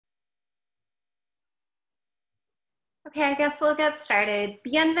Okay, I guess we'll get started.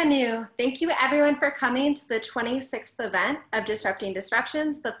 Bienvenue. Thank you everyone for coming to the 26th event of Disrupting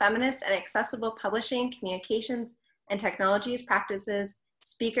Disruptions, the Feminist and Accessible Publishing, Communications, and Technologies Practices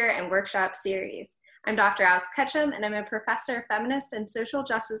Speaker and Workshop Series. I'm Dr. Alex Ketchum, and I'm a professor of Feminist and Social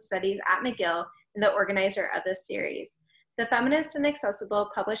Justice Studies at McGill and the organizer of this series. The Feminist and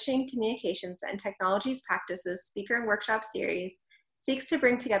Accessible Publishing, Communications, and Technologies Practices Speaker and Workshop Series seeks to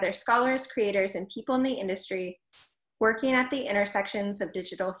bring together scholars, creators, and people in the industry working at the intersections of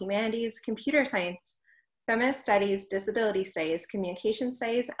digital humanities, computer science, feminist studies, disability studies, communication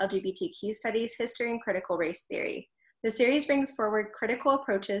studies, LGBTQ studies, history, and critical race theory. The series brings forward critical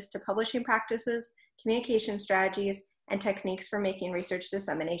approaches to publishing practices, communication strategies, and techniques for making research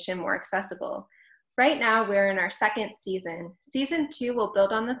dissemination more accessible. Right now, we're in our second season. Season 2 will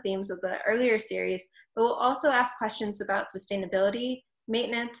build on the themes of the earlier series, but will also ask questions about sustainability,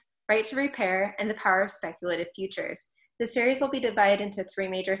 maintenance, right to repair, and the power of speculative futures. The series will be divided into 3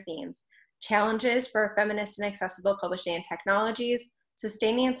 major themes: challenges for feminist and accessible publishing and technologies,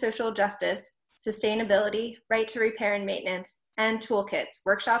 sustaining and social justice, sustainability, right to repair and maintenance, and toolkits,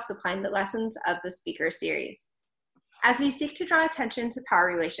 workshops applying the lessons of the speaker series. As we seek to draw attention to power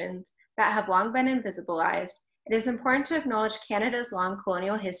relations that have long been invisibilized, it is important to acknowledge Canada's long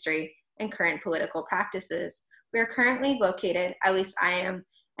colonial history and current political practices. We are currently located, at least I am,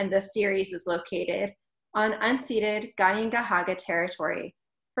 and this series is located on unceded Kanien'kehá:ka territory.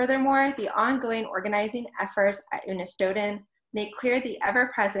 Furthermore, the ongoing organizing efforts at Unistoten make clear the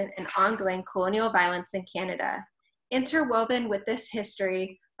ever-present and ongoing colonial violence in Canada. Interwoven with this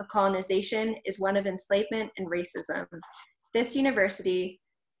history of colonization is one of enslavement and racism. This university,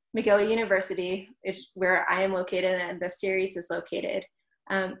 McGill University, is where I am located and this series is located.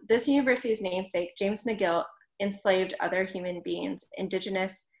 This university's namesake, James McGill, enslaved other human beings,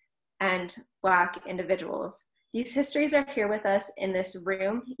 Indigenous and Black individuals. These histories are here with us in this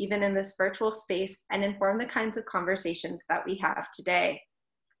room, even in this virtual space, and inform the kinds of conversations that we have today.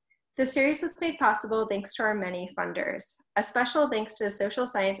 The series was made possible thanks to our many funders. A special thanks to the Social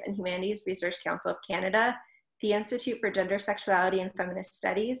Science and Humanities Research Council of Canada, the Institute for Gender, Sexuality, and Feminist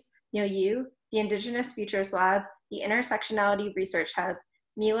Studies, NIOU, the Indigenous Futures Lab, the Intersectionality Research Hub,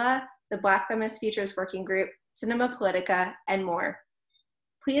 MILA, the Black Feminist Futures Working Group, Cinema Politica, and more.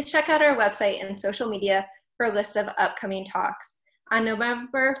 Please check out our website and social media for a list of upcoming talks. On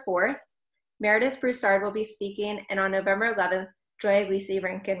November 4th, Meredith Broussard will be speaking, and on November 11th, Joy Lisi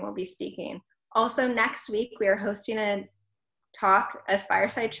Rankin will be speaking. Also next week, we are hosting a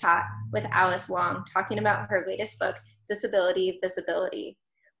fireside chat with Alice Wong, talking about her latest book, Disability Visibility.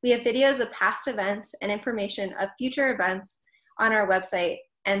 We have videos of past events and information of future events on our website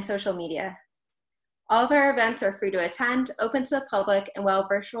and social media. All of our events are free to attend, open to the public, and while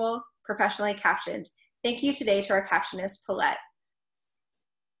virtual, professionally captioned. Thank you today to our captionist, Paulette.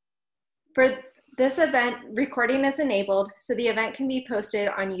 For this event, recording is enabled, so the event can be posted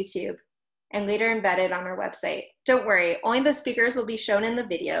on YouTube and later embedded on our website. Don't worry, only the speakers will be shown in the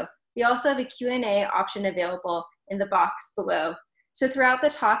video. We also have a Q&A option available in the box below. So throughout the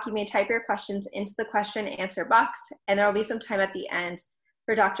talk, you may type your questions into the question and answer box, and there will be some time at the end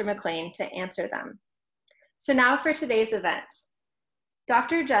for Dr. McLean to answer them. So now for today's event.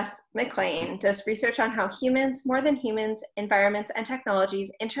 Dr. Jess McLean does research on how humans, more than humans, environments, and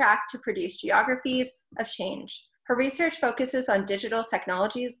technologies interact to produce geographies of change. Her research focuses on digital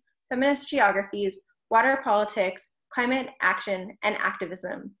technologies, feminist geographies, water politics, climate action, and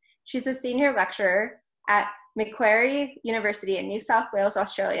activism. She's a senior lecturer at Macquarie University in New South Wales,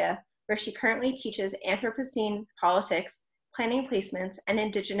 Australia, where she currently teaches Anthropocene politics, planning placements, and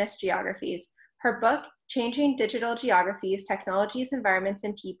Indigenous geographies. Her book, Changing Digital Geographies, Technologies, Environments,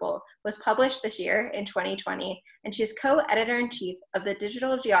 and People, was published this year in 2020, and she is co-editor-in-chief of the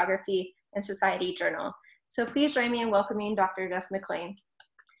Digital Geography and Society Journal. So please join me in welcoming Dr. Jess McLean.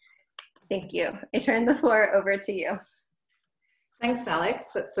 Thank you. I turn the floor over to you. Thanks,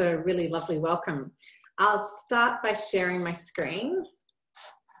 Alex. That's a really lovely welcome. I'll start by sharing my screen.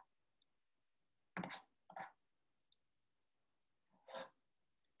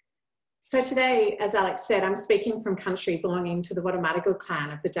 So today, as Alex said, I'm speaking from country belonging to the Watamatigal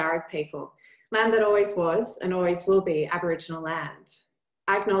clan of the Darug people, land that always was and always will be Aboriginal land.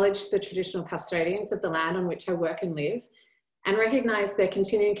 I acknowledge the traditional custodians of the land on which I work and live, and recognise their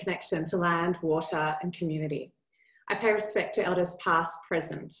continuing connection to land, water, and community. I pay respect to elders past,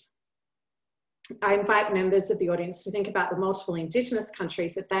 present. I invite members of the audience to think about the multiple Indigenous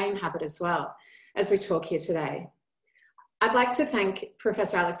countries that they inhabit as well, as we talk here today. I'd like to thank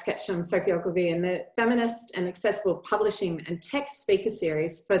Professor Alex Ketchum, Sophie Ogilvie, and the Feminist and Accessible Publishing and Tech Speaker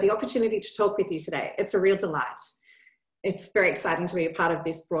Series for the opportunity to talk with you today. It's a real delight. It's very exciting to be a part of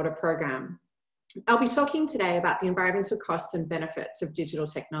this broader program. I'll be talking today about the environmental costs and benefits of digital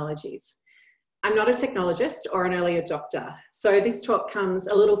technologies. I'm not a technologist or an early adopter, so this talk comes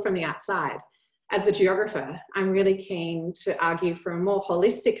a little from the outside. As a geographer, I'm really keen to argue for a more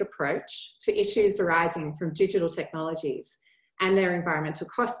holistic approach to issues arising from digital technologies and their environmental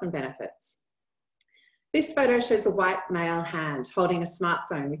costs and benefits. This photo shows a white male hand holding a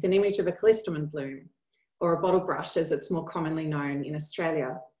smartphone with an image of a callisterman bloom, or a bottle brush as it's more commonly known in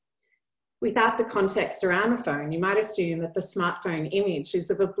Australia. Without the context around the phone, you might assume that the smartphone image is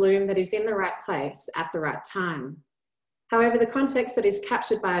of a bloom that is in the right place at the right time. However, the context that is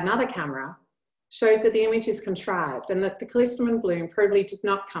captured by another camera shows that the image is contrived and that the callisterman bloom probably did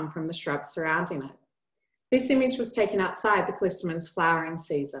not come from the shrubs surrounding it. This image was taken outside the callisterman's flowering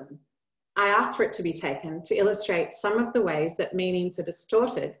season. I asked for it to be taken to illustrate some of the ways that meanings are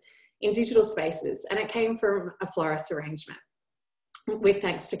distorted in digital spaces, and it came from a florist arrangement, with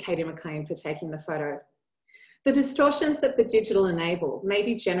thanks to McLean for taking the photo. The distortions that the digital enable may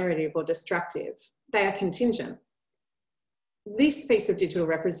be generative or destructive. They are contingent. This piece of digital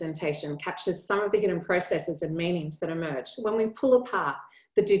representation captures some of the hidden processes and meanings that emerge when we pull apart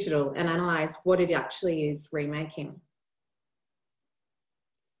the digital and analyse what it actually is remaking.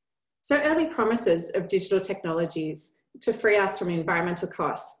 So early promises of digital technologies to free us from environmental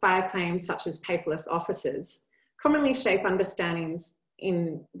costs via claims such as paperless offices commonly shape understandings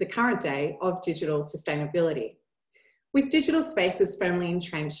in the current day of digital sustainability. With digital spaces firmly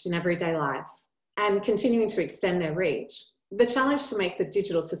entrenched in everyday life and continuing to extend their reach, the challenge to make the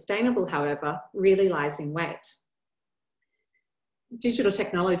digital sustainable, however, really lies in weight. Digital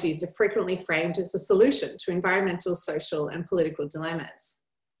technologies are frequently framed as a solution to environmental, social, and political dilemmas.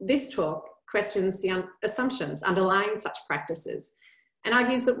 This talk questions the assumptions underlying such practices and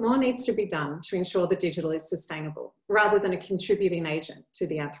argues that more needs to be done to ensure the digital is sustainable, rather than a contributing agent to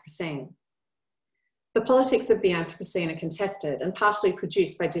the Anthropocene. The politics of the Anthropocene are contested and partially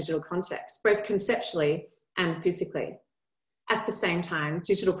produced by digital contexts, both conceptually and physically. At the same time,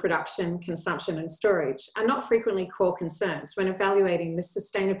 digital production, consumption, and storage are not frequently core concerns when evaluating the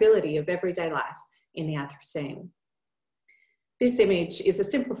sustainability of everyday life in the Anthropocene. This image is a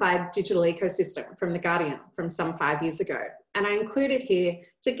simplified digital ecosystem from The Guardian from some 5 years ago, and I include it here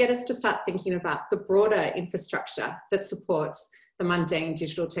to get us to start thinking about the broader infrastructure that supports the mundane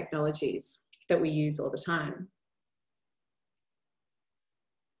digital technologies that we use all the time.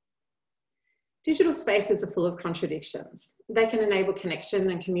 Digital spaces are full of contradictions. They can enable connection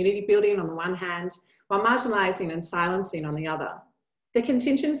and community building on the one hand, while marginalising and silencing on the other. The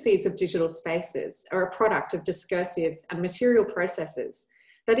contingencies of digital spaces are a product of discursive and material processes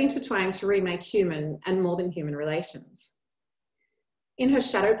that intertwine to remake human and more than human relations. In her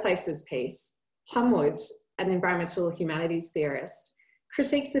Shadow Places piece, Plumwood, an environmental humanities theorist,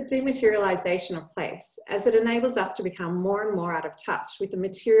 critiques the dematerialisation of place as it enables us to become more and more out of touch with the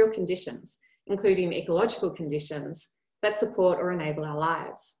material conditions, including ecological conditions, that support or enable our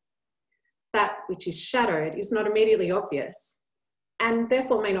lives. That which is shadowed is not immediately obvious, and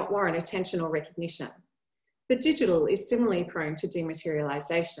therefore may not warrant attention or recognition. The digital is similarly prone to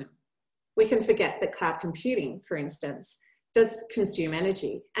dematerialisation. We can forget that cloud computing, for instance, does consume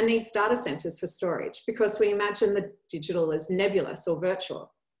energy and needs data centres for storage because we imagine the digital as nebulous or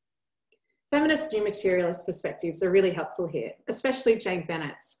virtual. Feminist new materialist perspectives are really helpful here, especially Jane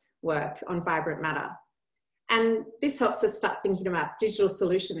Bennett's work on vibrant matter. And this helps us start thinking about digital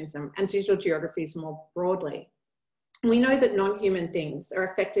solutionism and digital geographies more broadly. We know that non-human things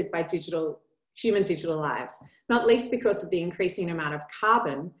are affected by human digital lives, not least because of the increasing amount of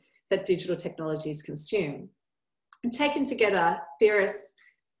carbon that digital technologies consume. And taken together, theorists,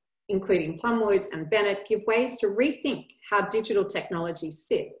 including Plumwood and Bennett, give ways to rethink how digital technologies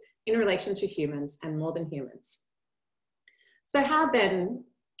sit in relation to humans and more than humans. So how then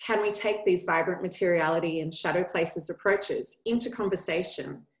can we take these vibrant materiality and shadow places approaches into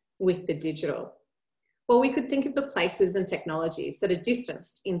conversation with the digital? Well, we could think of the places and technologies that are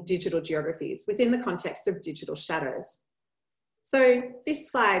distanced in digital geographies within the context of digital shadows. So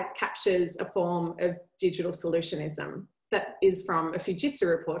this slide captures a form of digital solutionism that is from a Fujitsu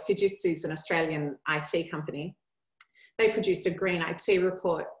report. Fujitsu is an Australian IT company. They produced a green IT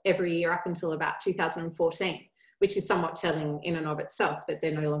report every year up until about 2014, which is somewhat telling in and of itself that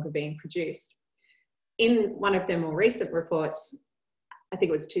they're no longer being produced. In one of their more recent reports, I think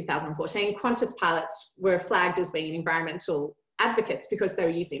it was 2014, Qantas pilots were flagged as being environmental advocates because they were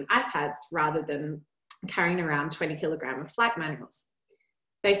using iPads rather than carrying around 20 kilogram of flight manuals.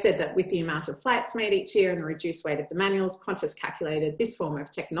 They said that with the amount of flights made each year and the reduced weight of the manuals, Qantas calculated this form of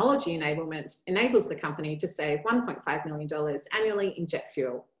technology enablement enables the company to save $1.5 million annually in jet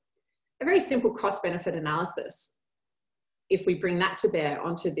fuel. A very simple cost-benefit analysis, if we bring that to bear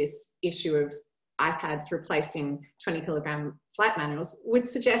onto this issue of iPads replacing 20-kilogram flight manuals, would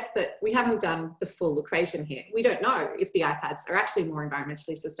suggest that we haven't done the full equation here. We don't know if the iPads are actually more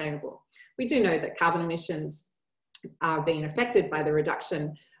environmentally sustainable. We do know that carbon emissions are being affected by the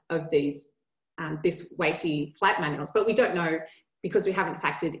reduction of these this weighty flight manuals, but we don't know, because we haven't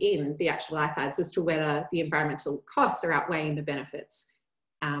factored in the actual iPads, as to whether the environmental costs are outweighing the benefits.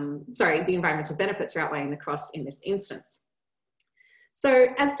 The environmental benefits are outweighing the costs in this instance. So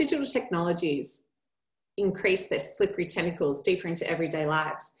as digital technologies increase their slippery tentacles deeper into everyday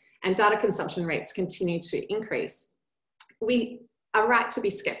lives and data consumption rates continue to increase, we are right to be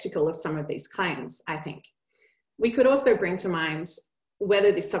skeptical of some of these claims, I think. We could also bring to mind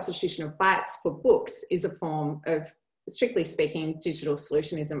whether this substitution of bytes for books is a form of, strictly speaking, digital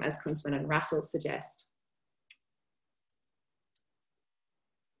solutionism, as Kunzman and Rattle suggest.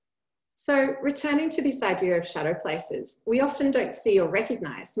 So returning to this idea of shadow places, we often don't see or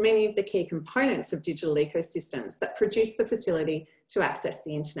recognise many of the key components of digital ecosystems that produce the facility to access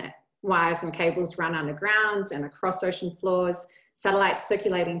the internet. Wires and cables run underground and across ocean floors, satellites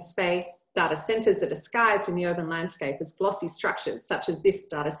circulating space, data centres are disguised in the urban landscape as glossy structures, such as this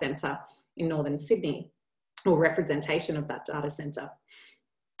data centre in northern Sydney, or representation of that data centre.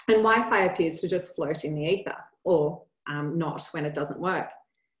 And Wi-Fi appears to just float in the ether, or not when it doesn't work.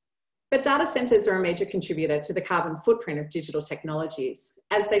 But data centres are a major contributor to the carbon footprint of digital technologies,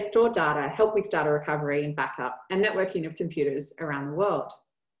 as they store data, help with data recovery and backup, and networking of computers around the world.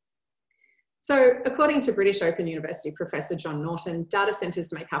 So according to British Open University Professor John Norton, data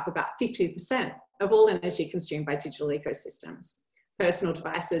centres make up about 50% of all energy consumed by digital ecosystems. Personal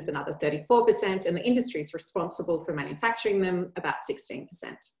devices another 34%, and the industry is responsible for manufacturing them about 16%.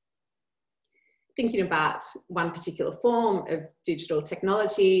 Thinking about one particular form of digital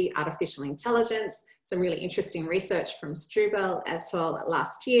technology, artificial intelligence, some really interesting research from Struble et al.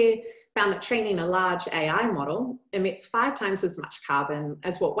 Last year found that training a large AI model emits 5 times as much carbon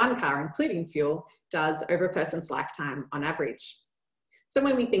as what one car, including fuel, does over a person's lifetime on average. So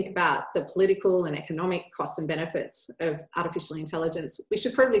when we think about the political and economic costs and benefits of artificial intelligence, we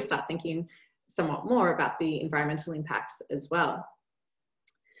should probably start thinking somewhat more about the environmental impacts as well.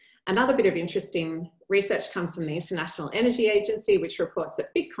 Another bit of interesting research comes from the International Energy Agency, which reports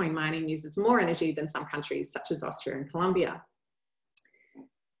that Bitcoin mining uses more energy than some countries, such as Austria and Colombia.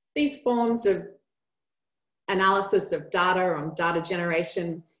 These forms of analysis of data on data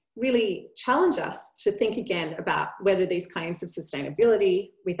generation really challenge us to think again about whether these claims of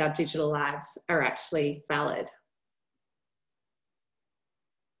sustainability with our digital lives are actually valid.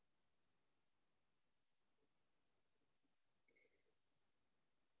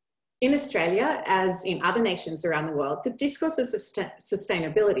 In Australia, as in other nations around the world, the discourses of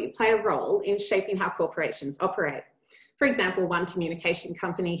sustainability play a role in shaping how corporations operate. For example, one communication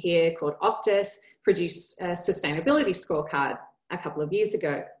company here called Optus produced a sustainability scorecard a couple of years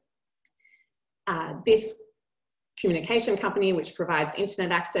ago. This communication company, which provides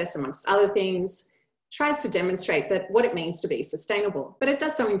internet access amongst other things, tries to demonstrate that what it means to be sustainable, but it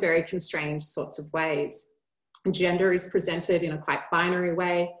does so in very constrained sorts of ways. Gender is presented in a quite binary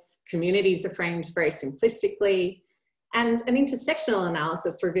way. Communities are framed very simplistically, and an intersectional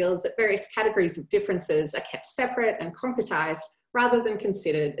analysis reveals that various categories of differences are kept separate and concretized rather than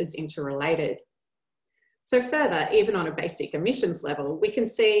considered as interrelated. So further, even on a basic emissions level, we can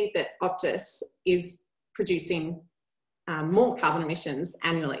see that Optus is producing more carbon emissions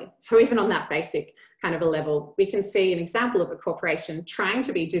annually. So even on that basic kind of a level, we can see an example of a corporation trying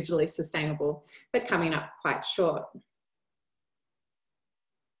to be digitally sustainable, but coming up quite short.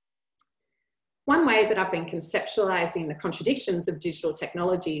 One way that I've been conceptualizing the contradictions of digital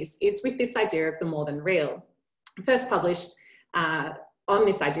technologies is with this idea of the more than real. First published on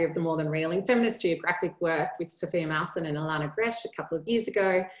this idea of the more than real in Feminist geographic work with Sophia Mousen and Alana Gresh a couple of years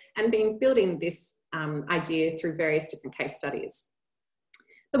ago, and been building this idea through various different case studies.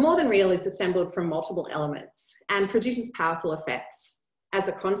 The more than real is assembled from multiple elements and produces powerful effects. As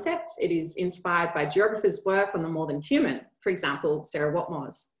a concept, it is inspired by geographers' work on the more than human, for example, Sarah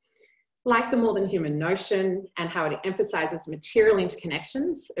Watmore's. Like the more than human notion and how it emphasizes material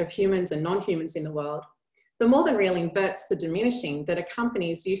interconnections of humans and non-humans in the world, the more than real inverts the diminishing that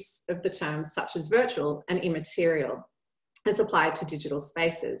accompanies use of the terms such as virtual and immaterial as applied to digital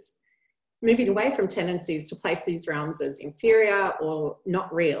spaces, moving away from tendencies to place these realms as inferior or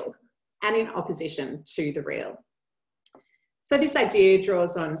not real and in opposition to the real. So this idea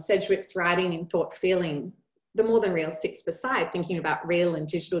draws on Sedgwick's writing in Thought Feeling. The more than real sits beside thinking about real and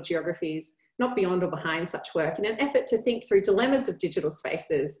digital geographies, not beyond or behind such work, in an effort to think through dilemmas of digital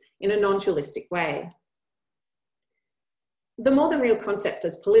spaces in a non-dualistic way. The more than real concept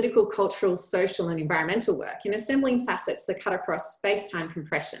as political, cultural, social and environmental work in assembling facets that cut across space-time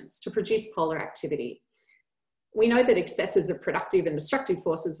compressions to produce polar activity. We know that excesses of productive and destructive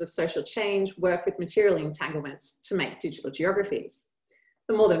forces of social change work with material entanglements to make digital geographies.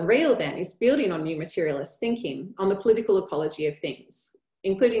 The more than real then is building on new materialist thinking on the political ecology of things,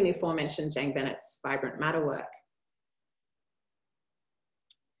 including the aforementioned Jane Bennett's Vibrant Matter work.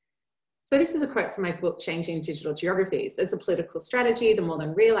 So this is a quote from my book, Changing Digital Geographies. As a political strategy, the more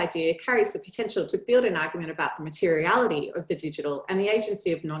than real idea carries the potential to build an argument about the materiality of the digital and the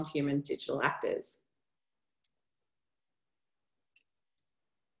agency of non-human digital actors.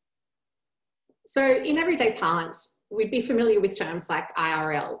 So in everyday parlance, we'd be familiar with terms like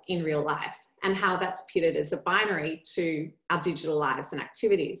IRL, in real life, and how that's pitted as a binary to our digital lives and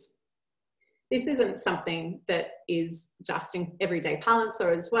activities. This isn't something that is just in everyday parlance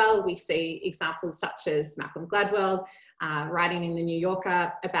though as well. We see examples such as Malcolm Gladwell writing in the New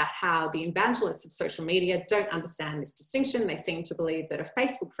Yorker about how the evangelists of social media don't understand this distinction. They seem to believe that a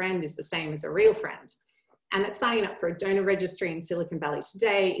Facebook friend is the same as a real friend, and that signing up for a donor registry in Silicon Valley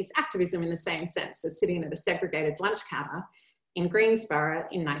today is activism in the same sense as sitting at a segregated lunch counter in Greensboro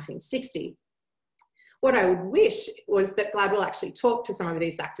in 1960. What I would wish was that Gladwell actually talked to some of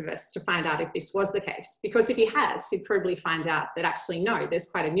these activists to find out if this was the case, because if he has, he'd probably find out that actually no,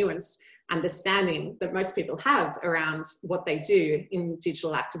 there's quite a nuanced understanding that most people have around what they do in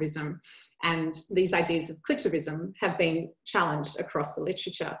digital activism, and these ideas of collectivism have been challenged across the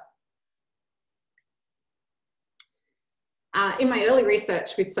literature. In my early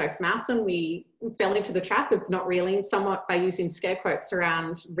research with Soph Mousen, we fell into the trap of not reeling, somewhat by using scare quotes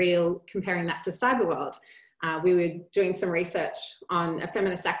around real, comparing that to cyberworld. We were doing some research on a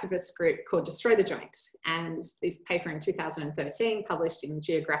feminist activist group called Destroy the Joint, and this paper in 2013, published in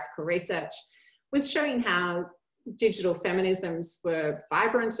Geographical Research, was showing how digital feminisms were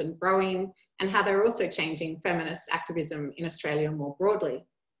vibrant and growing, and how they were also changing feminist activism in Australia more broadly.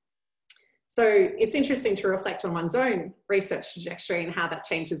 So it's interesting to reflect on one's own research trajectory and how that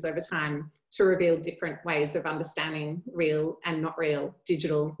changes over time to reveal different ways of understanding real and not real,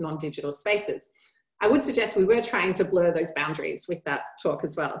 digital, non-digital spaces. I would suggest we were trying to blur those boundaries with that talk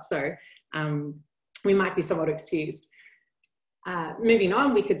as well, so we might be somewhat excused. Moving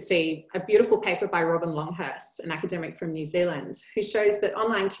on, we could see a beautiful paper by Robin Longhurst, an academic from New Zealand, who shows that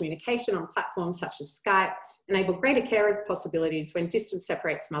online communication on platforms such as Skype enable greater care possibilities when distance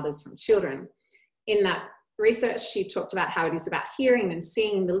separates mothers from children. In that research, she talked about how it is about hearing and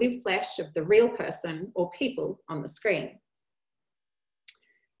seeing the lived flesh of the real person or people on the screen.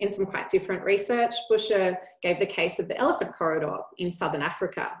 In some quite different research, Busher gave the case of the elephant corridor in Southern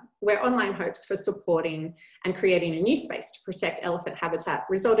Africa, where online hopes for supporting and creating a new space to protect elephant habitat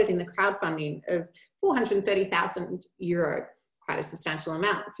resulted in the crowdfunding of €430,000, quite a substantial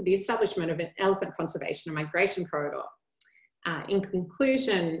amount, for the establishment of an elephant conservation and migration corridor. In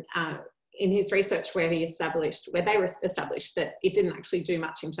conclusion, in his research where they established that it didn't actually do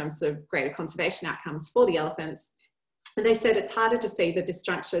much in terms of greater conservation outcomes for the elephants, and they said it's harder to see the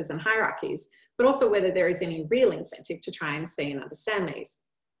disjunctures and hierarchies, but also whether there is any real incentive to try and see and understand these.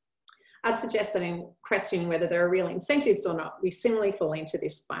 I'd suggest that in questioning whether there are real incentives or not, we similarly fall into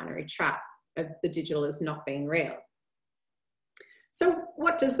this binary trap of the digital as not being real. So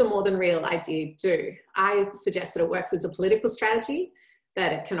what does the more than real idea do? I suggest that it works as a political strategy,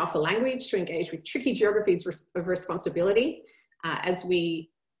 that it can offer language to engage with tricky geographies of responsibility as we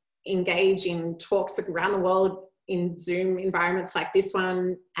engage in talks around the world in Zoom environments like this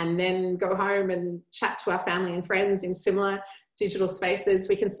one, and then go home and chat to our family and friends in similar digital spaces.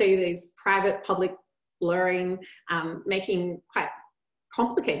 We can see these private public blurring, making quite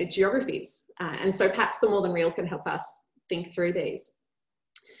complicated geographies. And so perhaps the more than real can help us think through these.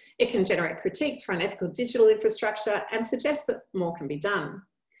 It can generate critiques for unethical digital infrastructure and suggest that more can be done.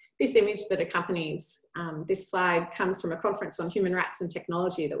 This image that accompanies this slide comes from a conference on human rights and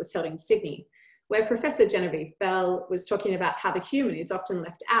technology that was held in Sydney, where Professor Genevieve Bell was talking about how the human is often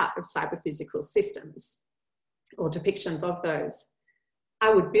left out of cyber-physical systems or depictions of those.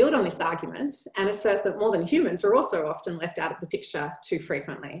 I would build on this argument and assert that more than humans are also often left out of the picture too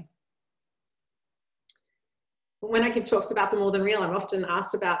frequently. When I give talks about the more than real, I'm often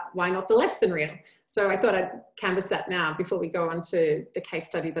asked about why not the less than real. So I thought I'd canvass that now before we go on to the case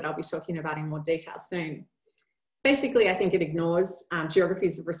study that I'll be talking about in more detail soon. Basically, I think it ignores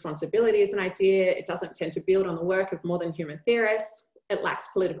geographies of responsibility as an idea. It doesn't tend to build on the work of more than human theorists. It lacks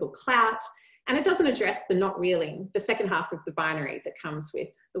political clout, and it doesn't address the not reeling, the second half of the binary that comes with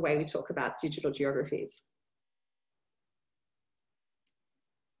the way we talk about digital geographies.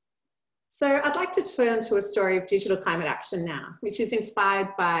 So I'd like to turn to a story of digital climate action now, which is inspired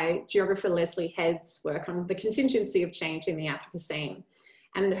by geographer Leslie Head's work on the contingency of change in the Anthropocene,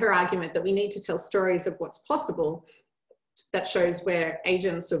 and her argument that we need to tell stories of what's possible that shows we're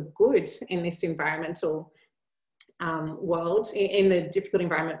agents of good in this environmental world, in the difficult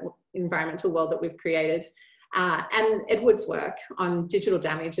environmental world that we've created. And Edward's work on digital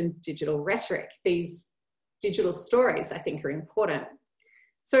damage and digital rhetoric. These digital stories, I think, are important.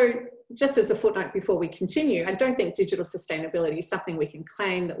 So just as a footnote before we continue, I don't think digital sustainability is something we can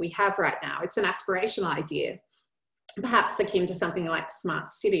claim that we have right now. It's an aspirational idea, perhaps akin to something like smart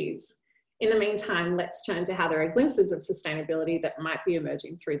cities. In the meantime, let's turn to how there are glimpses of sustainability that might be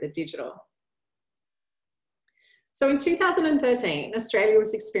emerging through the digital. So in 2013, Australia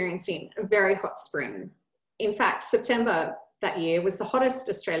was experiencing a very hot spring. In fact, September that year was the hottest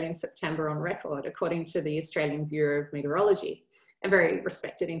Australian September on record, according to the Australian Bureau of Meteorology, a very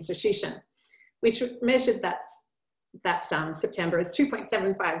respected institution, which measured that September as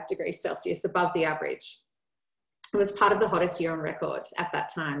 2.75 degrees Celsius above the average. It was part of the hottest year on record at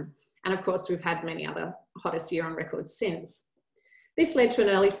that time. And of course, we've had many other hottest year on record since. This led to an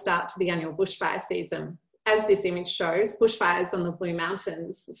early start to the annual bushfire season. As this image shows, bushfires on the Blue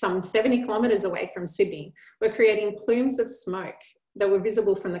Mountains, some 70 kilometres away from Sydney, were creating plumes of smoke that were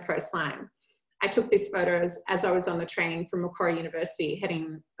visible from the coastline. I took this photo as I was on the train from Macquarie University,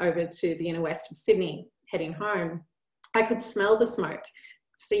 heading over to the inner west of Sydney, heading home. I could smell the smoke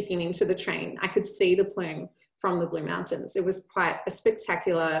seeping into the train. I could see the plume from the Blue Mountains. It was quite a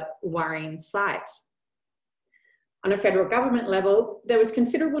spectacular, worrying sight. On a federal government level, there was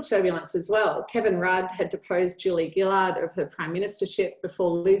considerable turbulence as well. Kevin Rudd had deposed Julie Gillard of her prime ministership before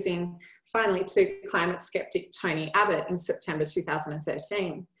losing finally to climate skeptic Tony Abbott in September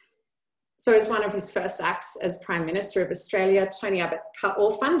 2013. So as one of his first acts as Prime Minister of Australia, Tony Abbott cut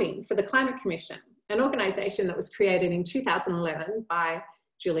all funding for the Climate Commission, an organisation that was created in 2011 by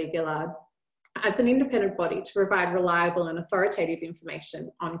Julie Gillard as an independent body to provide reliable and authoritative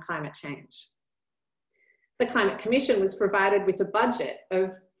information on climate change. The Climate Commission was provided with a budget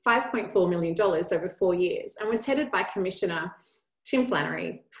of $5.4 million over 4 years and was headed by Commissioner Tim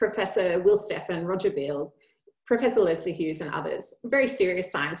Flannery, Professor Will Steffen, Roger Beale, Professor Leslie Hughes and others, very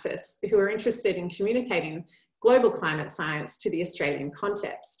serious scientists who were interested in communicating global climate science to the Australian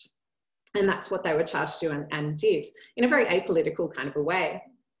context. And that's what they were charged to and did in a very apolitical kind of a way.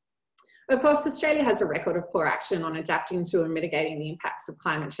 Of course, Australia has a record of poor action on adapting to and mitigating the impacts of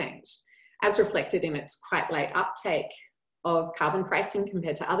climate change, as reflected in its quite late uptake of carbon pricing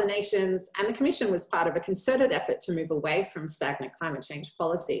compared to other nations, and the Commission was part of a concerted effort to move away from stagnant climate change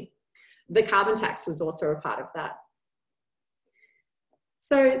policy. The carbon tax was also a part of that.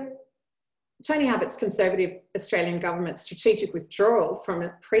 So Tony Abbott's Conservative Australian government's strategic withdrawal from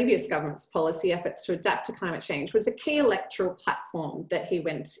a previous government's policy efforts to adapt to climate change was a key electoral platform that he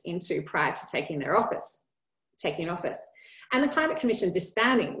went into prior to taking office. And the Climate Commission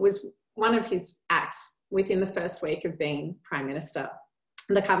disbanding was one of his acts within the first week of being Prime Minister.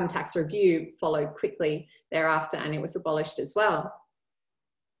 The carbon tax review followed quickly thereafter, and it was abolished as well.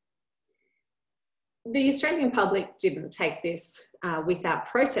 The Australian public didn't take this without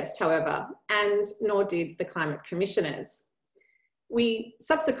protest, however, and nor did the climate commissioners. We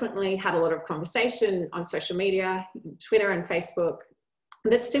subsequently had a lot of conversation on social media, Twitter and Facebook,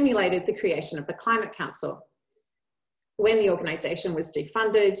 that stimulated the creation of the Climate Council. When the organisation was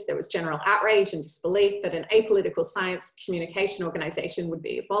defunded, there was general outrage and disbelief that an apolitical science communication organisation would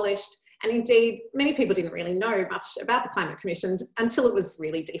be abolished. And indeed, many people didn't really know much about the Climate Commission until it was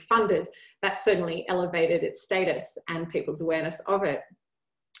really defunded. That certainly elevated its status and people's awareness of it.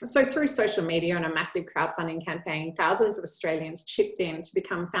 So through social media and a massive crowdfunding campaign, thousands of Australians chipped in to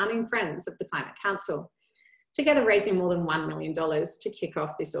become founding friends of the Climate Council, together raising more than $1 million to kick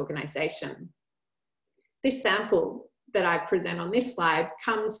off this organisation. This sample that I present on this slide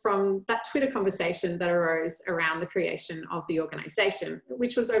comes from that Twitter conversation that arose around the creation of the organisation,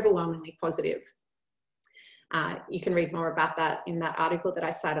 which was overwhelmingly positive. You can read more about that in that article that I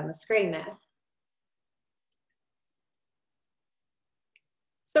cite on the screen there.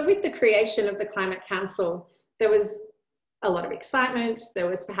 So with the creation of the Climate Council, there was a lot of excitement. There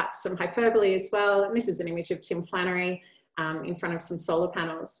was perhaps some hyperbole as well. And this is an image of Tim Flannery in front of some solar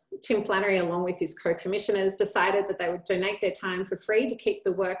panels. Tim Flannery, along with his co-commissioners, decided that they would donate their time for free to keep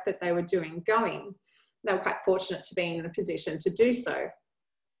the work that they were doing going. they were quite fortunate to be in a position to do so.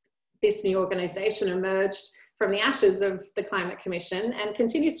 This new organisation emerged from the ashes of the Climate Commission and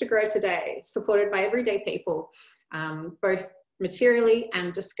continues to grow today, supported by everyday people, both materially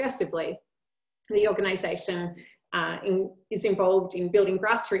and discursively. The organisation is involved in building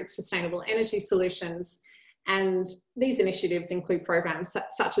grassroots sustainable energy solutions, and these initiatives include programs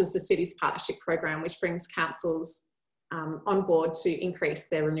such as the Cities Partnership Program, which brings councils on board to increase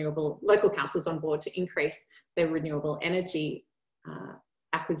their local councils on board to increase their renewable energy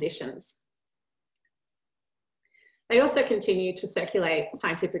acquisitions. They also continue to circulate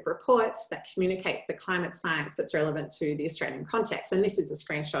scientific reports that communicate the climate science that's relevant to the Australian context. And this is a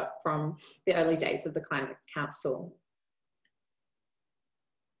screenshot from the early days of the Climate Council.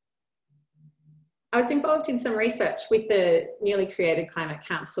 I was involved in some research with the newly created Climate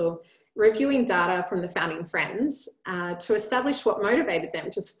Council, reviewing data from the founding friends to establish what motivated them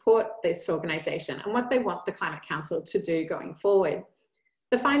to support this organisation and what they want the Climate Council to do going forward.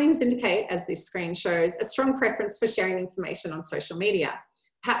 The findings indicate, as this screen shows, a strong preference for sharing information on social media,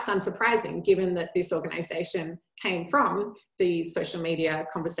 perhaps unsurprising given that this organisation came from the social media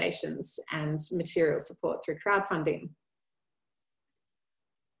conversations and material support through crowdfunding.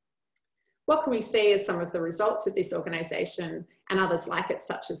 What can we see as some of the results of this organisation and others like it,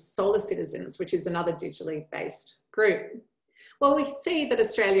 such as Solar Citizens, which is another digitally based group? Well, we see that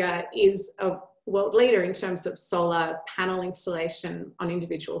Australia is a world leader in terms of solar panel installation on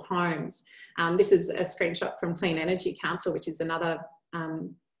individual homes. This is a screenshot from Clean Energy Council, which is another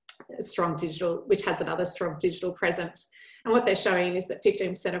which has another strong digital presence. And what they're showing is that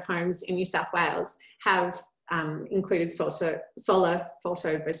 15% of homes in New South Wales have included solar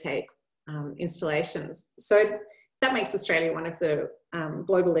photovoltaic installations. So that makes Australia one of the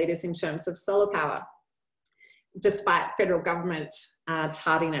global leaders in terms of solar power, despite federal government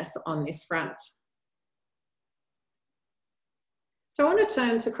tardiness on this front. So I want to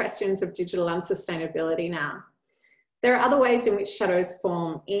turn to questions of digital unsustainability now. There are other ways in which shadows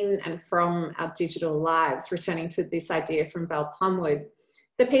form in and from our digital lives, returning to this idea from Val Plumwood.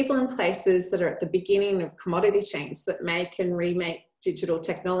 The people and places that are at the beginning of commodity chains that make and remake digital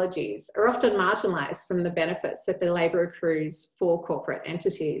technologies are often marginalised from the benefits that their labour accrues for corporate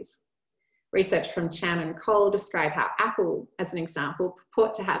entities. Research from Chan and Cole describe how Apple, as an example,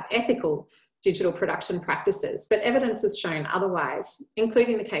 purport to have ethical digital production practices, but evidence has shown otherwise,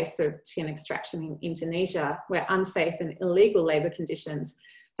 including the case of tin extraction in Indonesia, where unsafe and illegal labour conditions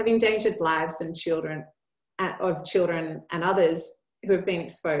have endangered lives and children and others who have been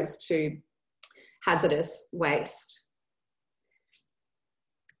exposed to hazardous waste.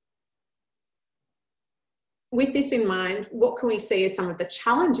 With this in mind, what can we see as some of the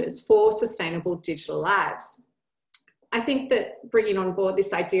challenges for sustainable digital lives? I think that bringing on board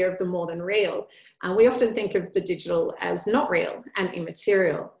this idea of the more than real, we often think of the digital as not real and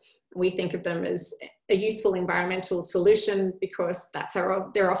immaterial. We think of them as a useful environmental solution because that's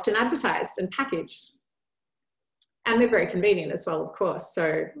how they're often advertised and packaged. And they're very convenient as well, of course.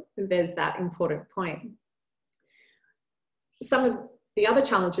 So there's that important point. Some of the other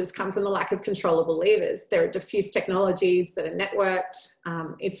challenges come from the lack of controllable levers. There are diffuse technologies that are networked.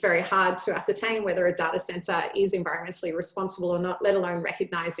 It's very hard to ascertain whether a data centre is environmentally responsible or not, let alone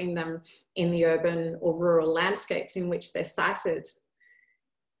recognising them in the urban or rural landscapes in which they're sited.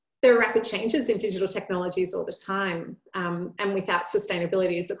 There are rapid changes in digital technologies all the time, and without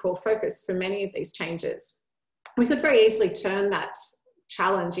sustainability as a core focus for many of these changes. We could very easily turn that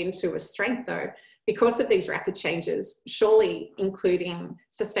challenge into a strength though, because of these rapid changes. Surely including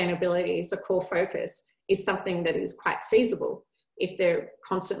sustainability as a core focus is something that is quite feasible if they're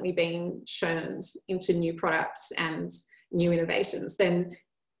constantly being churned into new products and new innovations. Then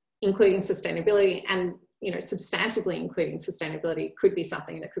including sustainability and substantively including sustainability could be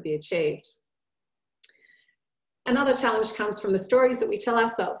something that could be achieved. Another challenge comes from the stories that we tell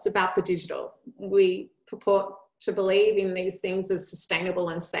ourselves about the digital. We purport to believe in these things as sustainable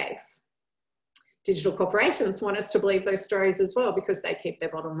and safe. Digital corporations want us to believe those stories as well because they keep their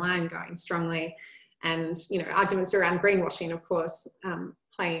bottom line going strongly. And arguments around greenwashing, of course,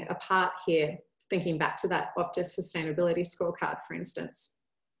 play a part here, thinking back to that Optus sustainability scorecard, for instance.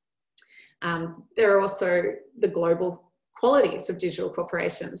 There are also the global qualities of digital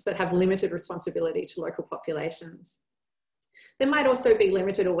corporations that have limited responsibility to local populations. There might also be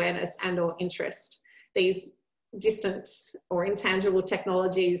limited awareness and or interest. These distant or intangible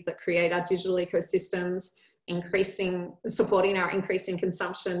technologies that create our digital ecosystems, supporting our increasing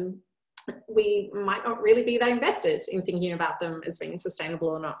consumption, we might not really be that invested in thinking about them as being sustainable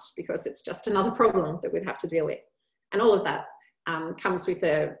or not, because it's just another problem that we'd have to deal with. And all of that comes with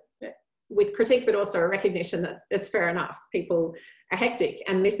a with critique, but also a recognition that it's fair enough. People are hectic,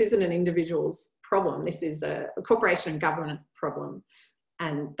 and this isn't an individual's problem. This is a corporation and government problem.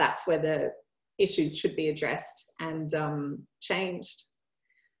 And that's where the issues should be addressed and changed.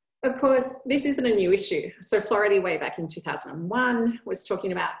 Of course, this isn't a new issue. So Flaherty, way back in 2001, was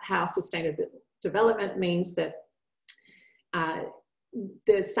talking about how sustainable development means that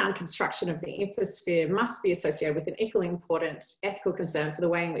the sound construction of the infosphere must be associated with an equally important ethical concern for the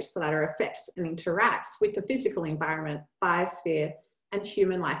way in which the latter affects and interacts with the physical environment, biosphere, and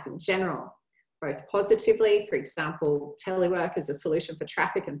human life in general, both positively, for example, telework as a solution for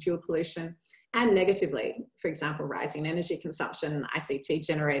traffic and fuel pollution, and negatively, for example, rising energy consumption,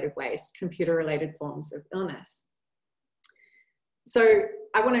 ICT-generated waste, computer-related forms of illness. So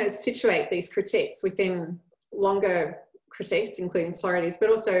I want to situate these critiques within longer critiques, including Flaherty's, but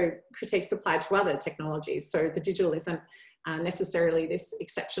also critiques applied to other technologies. So the digital isn't necessarily this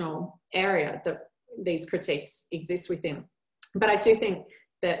exceptional area that these critiques exist within. But I do think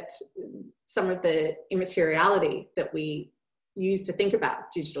that some of the immateriality that we use to think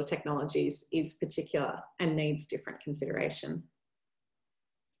about digital technologies is particular and needs different consideration.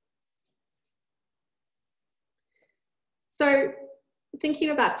 So thinking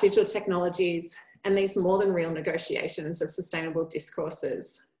about digital technologies and these more than real negotiations of sustainable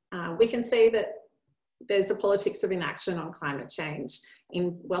discourses, we can see that there's a politics of inaction on climate change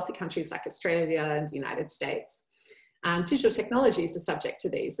in wealthy countries like Australia and the United States. Digital technologies are subject to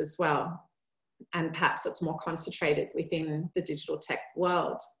these as well, and perhaps it's more concentrated within the digital tech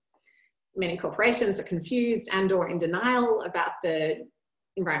world. Many corporations are confused and or in denial about the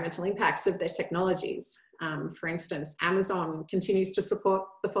environmental impacts of their technologies. For instance, Amazon continues to support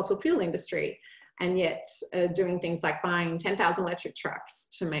the fossil fuel industry, and yet doing things like buying 10,000 electric trucks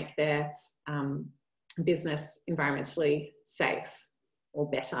to make their business environmentally safe or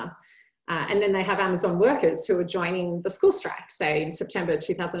better. And then they have Amazon workers who are joining the school strike, say in September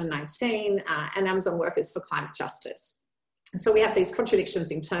 2019, and Amazon Workers for Climate Justice. So we have these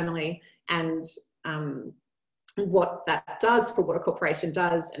contradictions internally, and what that does for what a corporation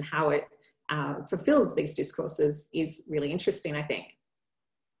does and how it fulfills these discourses is really interesting, I think.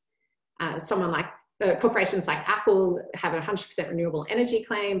 Corporations like Apple have a 100% renewable energy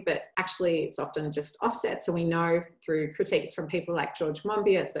claim, but actually it's often just offsets. So we know through critiques from people like George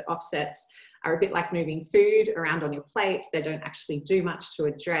Monbiot that offsets are a bit like moving food around on your plate. They don't actually do much to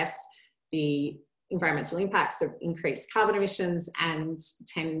address the environmental impacts of increased carbon emissions and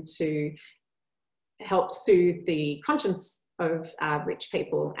tend to help soothe the conscience of rich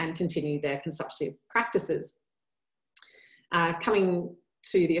people and continue their consumptive practices. Coming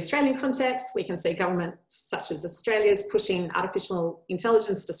to the Australian context, we can see governments such as Australia's pushing artificial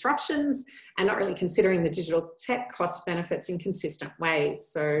intelligence disruptions and not really considering the digital tech cost benefits in consistent ways.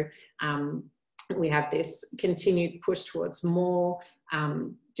 So we have this continued push towards more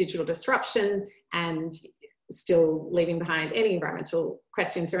digital disruption and still leaving behind any environmental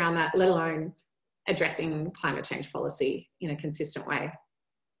questions around that, let alone addressing climate change policy in a consistent way.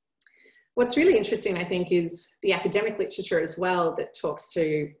 What's really interesting, I think, is the academic literature as well that talks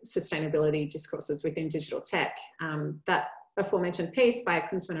to sustainability discourses within digital tech. That aforementioned piece by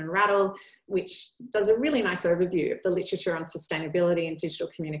Kunzman and Rattle, which does a really nice overview of the literature on sustainability and digital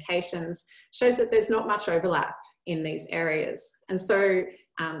communications, shows that there's not much overlap in these areas. And so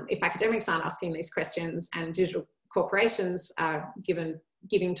if academics aren't asking these questions and digital corporations are giving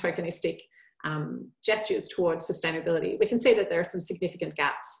tokenistic gestures towards sustainability, we can see that there are some significant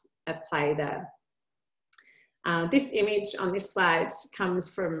gaps at play there. This image on this slide comes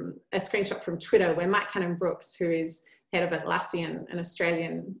from a screenshot from Twitter where Mike Cannon-Brookes, who is head of Atlassian, an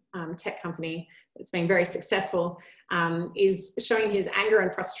Australian tech company that's been very successful, is showing his anger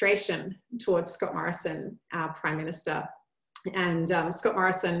and frustration towards Scott Morrison, our Prime Minister. And Scott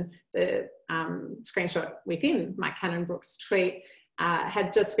Morrison, the screenshot within Mike Cannon-Brookes' tweet,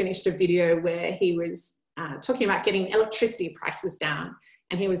 had just finished a video where he was talking about getting electricity prices down.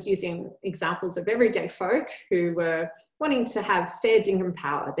 And he was using examples of everyday folk who were wanting to have fair dinkum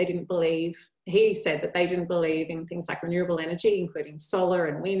power. They didn't believe, he said that they didn't believe in things like renewable energy, including solar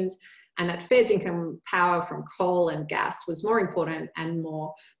and wind, and that fair dinkum power from coal and gas was more important and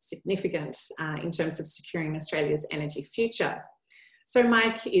more significant in terms of securing Australia's energy future. So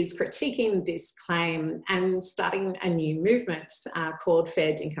Mike is critiquing this claim and starting a new movement called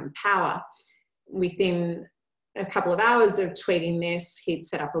Fair Dinkum Power. Within a couple of hours of tweeting this, he'd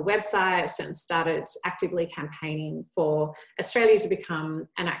set up a website and started actively campaigning for Australia to become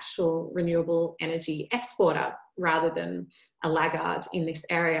an actual renewable energy exporter rather than a laggard in this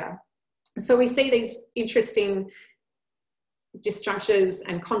area. So we see these interesting disjunctures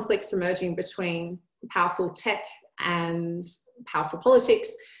and conflicts emerging between powerful tech and powerful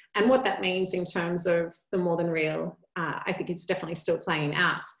politics, and what that means in terms of the more than real. I think it's definitely still playing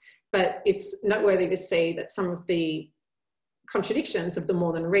out, but it's noteworthy to see that some of the contradictions of the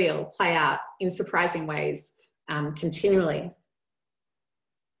more than real play out in surprising ways continually.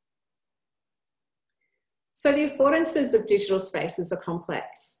 So the affordances of digital spaces are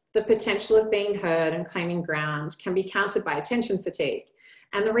complex. The potential of being heard and claiming ground can be countered by attention fatigue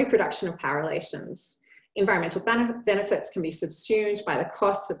and the reproduction of power relations. Environmental benefits can be subsumed by the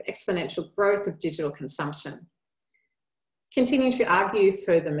costs of exponential growth of digital consumption. Continuing to argue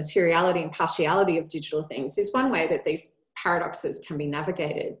for the materiality and partiality of digital things is one way that these paradoxes can be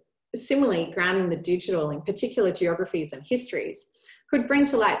navigated. Similarly, grounding the digital in particular geographies and histories could bring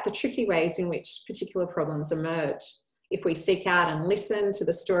to light the tricky ways in which particular problems emerge. If we seek out and listen to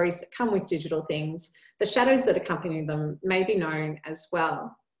the stories that come with digital things, the shadows that accompany them may be known as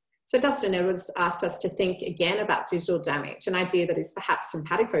well. So Dustin Edwards asked us to think again about digital damage, an idea that is perhaps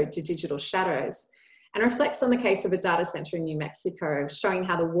simpatico to digital shadows, and reflects on the case of a data centre in New Mexico, showing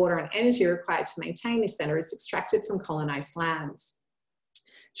how the water and energy required to maintain this centre is extracted from colonised lands.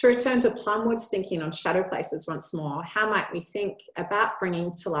 To return to Plumwood's thinking on shadow places once more, how might we think about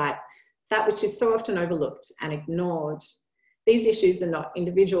bringing to light that which is so often overlooked and ignored? These issues are not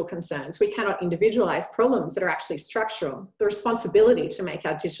individual concerns. We cannot individualise problems that are actually structural. The responsibility to make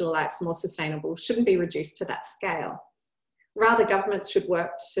our digital lives more sustainable shouldn't be reduced to that scale. Rather, governments should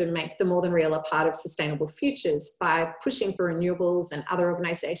work to make the more than real a part of sustainable futures by pushing for renewables, and other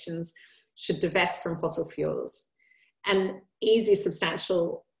organisations should divest from fossil fuels. An easy,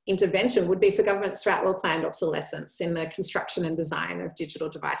 substantial intervention would be for governments to outlaw planned obsolescence in the construction and design of digital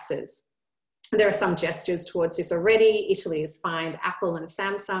devices. There are some gestures towards this already. Italy has fined Apple and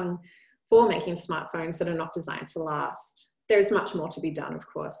Samsung for making smartphones that are not designed to last. There is much more to be done, of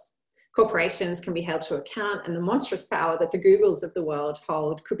course. Corporations can be held to account, and the monstrous power that the Googles of the world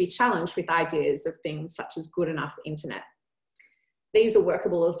hold could be challenged with ideas of things such as good enough internet. These are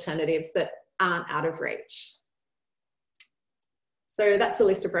workable alternatives that aren't out of reach. So that's a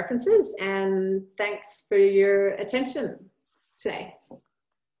list of references, and thanks for your attention today.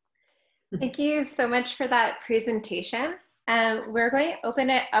 Thank you so much for that presentation. We're going to open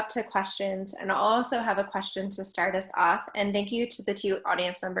it up to questions, and I'll also have a question to start us off. And thank you to the 2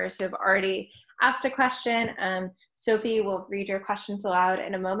 audience members who have already asked a question. Sophie will read your questions aloud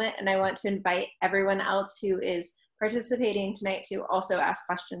in a moment, and I want to invite everyone else who is participating tonight to also ask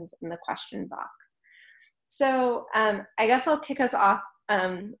questions in the question box. So I guess I'll kick us off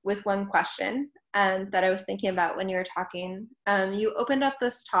with one question that I was thinking about when you were talking. You opened up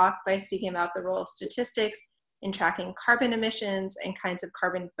this talk by speaking about the role of statistics in tracking carbon emissions and kinds of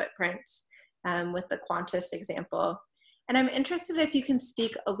carbon footprints with the Qantas example. And I'm interested if you can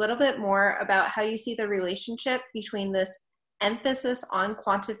speak a little bit more about how you see the relationship between this emphasis on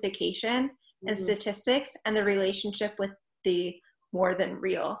quantification and statistics and the relationship with the more than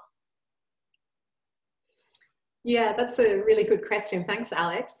real. Yeah, that's a really good question. Thanks,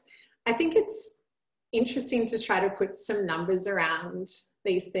 Alex. I think it's interesting to try to put some numbers around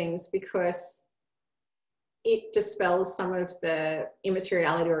these things because it dispels some of the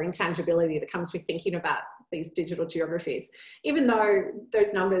immateriality or intangibility that comes with thinking about these digital geographies, even though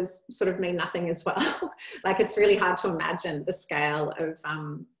those numbers sort of mean nothing as well. Like, it's really hard to imagine the scale of,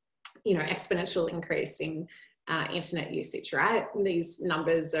 you know, exponential increase in internet usage, right? And these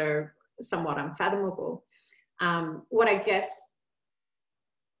numbers are somewhat unfathomable. What I guess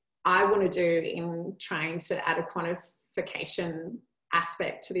I want to do in trying to add a quantification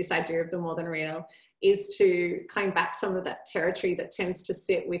aspect to this idea of the more than real is to claim back some of that territory that tends to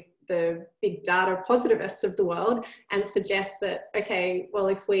sit with the big data positivists of the world and suggest that, okay, well,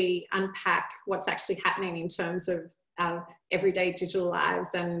 if we unpack what's actually happening in terms of our everyday digital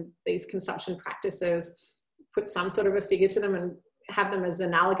lives and these consumption practices, put some sort of a figure to them and have them as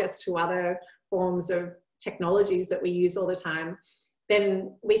analogous to other forms of technologies that we use all the time,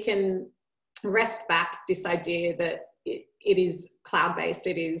 then we can wrest back this idea that it is cloud-based,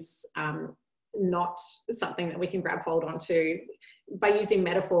 it is not something that we can grab hold onto by using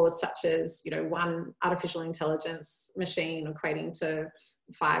metaphors such as, you know, one artificial intelligence machine equating to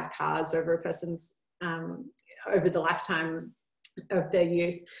 5 cars over a person's, over the lifetime of their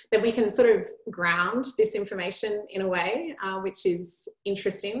use. Then we can sort of ground this information in a way which is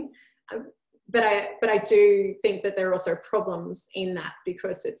interesting. But I do think that there are also problems in that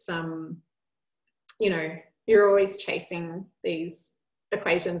because it's, you know, you're always chasing these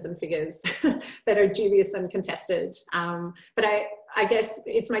equations and figures that are dubious and contested. But I guess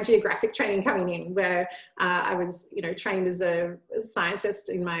it's my geographic training coming in, where I was, you know, trained as a scientist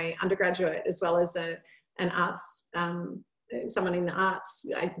in my undergraduate, as well as an arts, someone in the arts.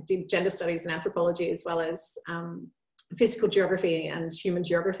 I did gender studies and anthropology, as well as physical geography and human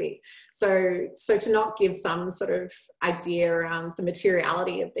geography. So to not give some sort of idea around the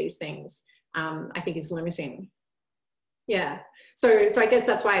materiality of these things, I think is limiting. Yeah, so I guess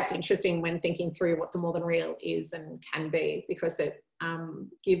that's why it's interesting when thinking through what the more than real is and can be, because it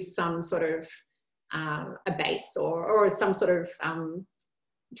gives some sort of a base or some sort of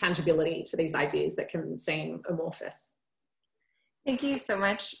tangibility to these ideas that can seem amorphous. Thank you so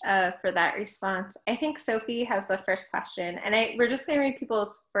much for that response. I think Sophie has the first question, and we're just going to read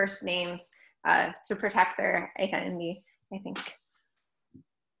people's first names to protect their identity, I think.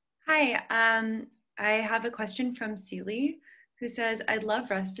 Hi, I have a question from Celie, who says, I'd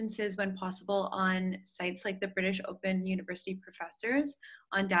love references when possible on sites like the British Open University professors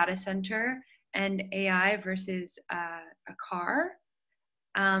on data center and AI versus a car.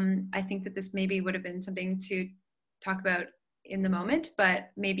 I think that this maybe would have been something to talk about in the moment, but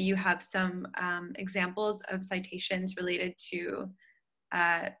maybe you have some examples of citations related to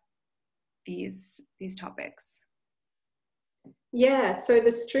these topics. Yeah, so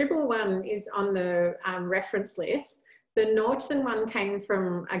the Struble one is on the reference list. The Norton one came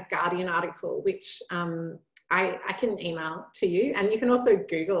from a Guardian article, which I can email to you, and you can also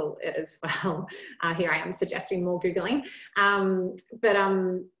Google it as well. Here I am suggesting more Googling.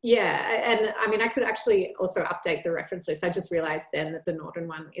 Yeah, and I mean, I could actually also update the reference list. I just realized then that the Norton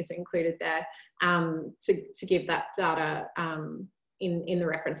one is included there to give that data in the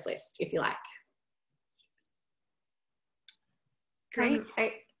reference list, if you like. Great.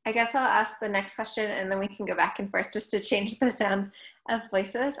 I guess I'll ask the next question, and then we can go back and forth just to change the sound of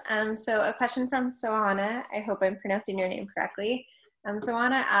voices. So a question from Sohana. I hope I'm pronouncing your name correctly.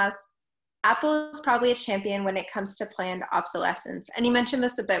 Sohana asks, Apple is probably a champion when it comes to planned obsolescence. And you mentioned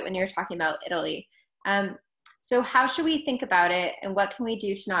this a bit when you were talking about Italy. So how should we think about it, and what can we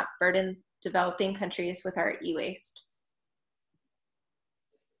do to not burden developing countries with our e-waste?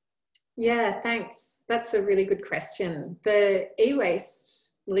 Yeah, thanks. That's a really good question. The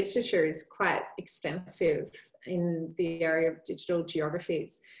e-waste literature is quite extensive in the area of digital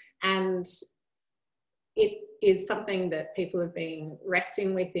geographies, and it is something that people have been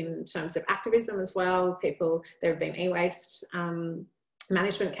wrestling with in terms of activism as well. There have been e-waste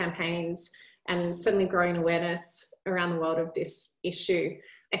management campaigns, and certainly growing awareness around the world of this issue.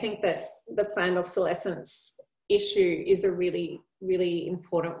 I think that the planned obsolescence issue is a really, really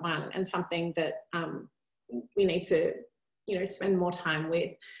important one, and something that we need to, you know, spend more time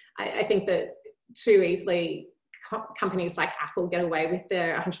with. I think that too easily companies like Apple get away with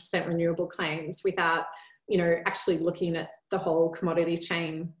their 100% renewable claims without, you know, actually looking at the whole commodity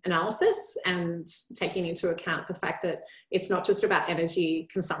chain analysis and taking into account the fact that it's not just about energy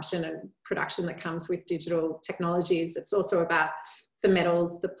consumption and production that comes with digital technologies. It's also about the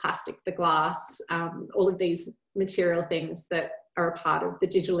metals, the plastic, the glass, all of these material things that are a part of the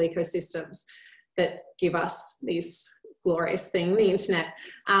digital ecosystems that give us this glorious thing, the internet.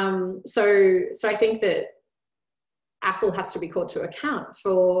 So I think that Apple has to be called to account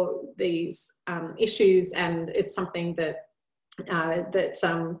for these issues, and it's something that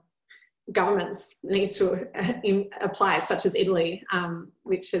governments need to apply, such as Italy,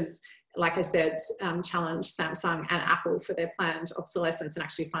 which has, like I said, challenged Samsung and Apple for their planned obsolescence and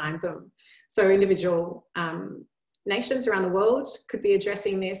actually fined them. So individual nations around the world could be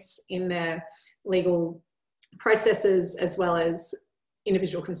addressing this in their legal processes, as well as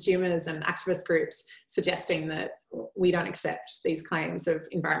individual consumers and activist groups suggesting that we don't accept these claims of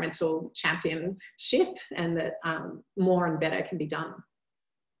environmental championship, and that more and better can be done.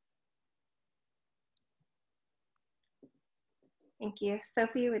 Thank you.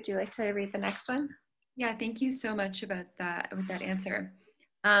 Sophie, would you like to read the next one? Yeah, thank you so much with that answer.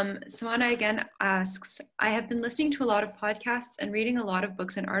 Sohana again asks, I have been listening to a lot of podcasts and reading a lot of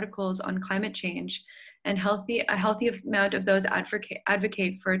books and articles on climate change, and a healthy amount of those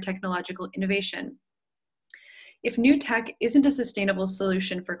advocate for technological innovation. If new tech isn't a sustainable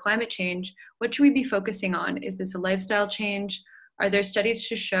solution for climate change, what should we be focusing on? Is this a lifestyle change? Are there studies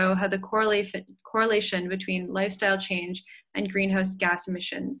to show how the correlation between lifestyle change and greenhouse gas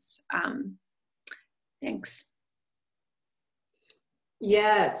emissions? Thanks.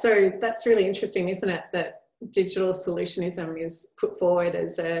 Yeah, so that's really interesting, isn't it? That digital solutionism is put forward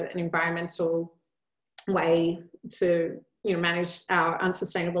as an environmental way to manage our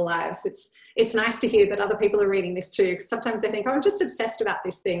unsustainable lives. It's nice to hear that other people are reading this too, because sometimes they think, oh, I'm just obsessed about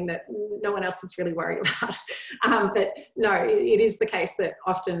this thing that no one else is really worried about. But no, it is the case that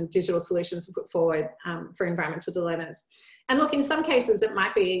often digital solutions are put forward for environmental dilemmas. And look, in some cases, it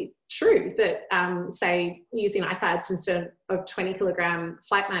might be true that, say, using iPads instead of 20-kilogram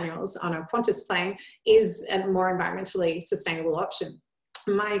flight manuals on a Qantas plane is a more environmentally sustainable option.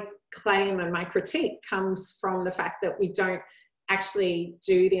 My claim and my critique comes from the fact that we don't actually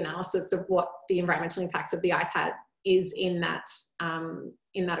do the analysis of what the environmental impacts of the iPad is in that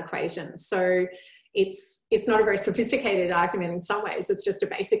equation. So it's not a very sophisticated argument in some ways. It's just a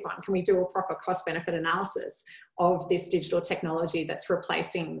basic one. Can we do a proper cost-benefit analysis of this digital technology that's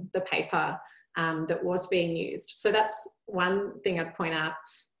replacing the paper that was being used? So that's one thing I'd point out.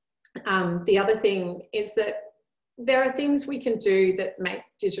 The other thing is that there are things we can do that make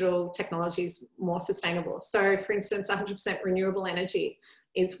digital technologies more sustainable. So, for instance, 100% renewable energy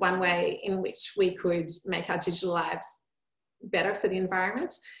is one way in which we could make our digital lives better for the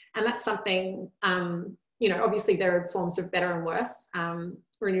environment. And that's something, obviously there are forms of better and worse.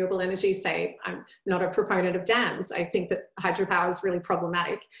 Renewable energy, say, I'm not a proponent of dams. I think that hydropower is really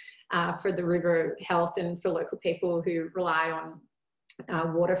problematic for the river health and for local people who rely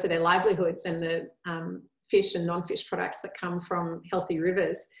on water for their livelihoods and the fish and non-fish products that come from healthy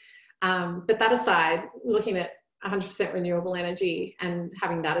rivers. But that aside, looking at 100% renewable energy and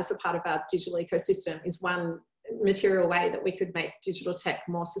having that as a part of our digital ecosystem is one material way that we could make digital tech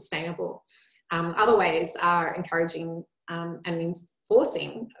more sustainable. Other ways are encouraging and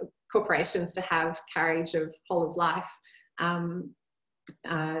enforcing corporations to have carriage of whole of life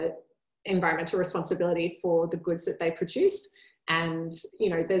environmental responsibility for the goods that they produce. And,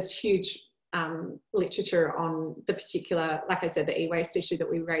 there's huge literature on the particular, like I said, the e-waste issue that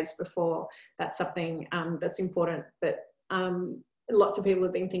we raised before. That's something that's important, but lots of people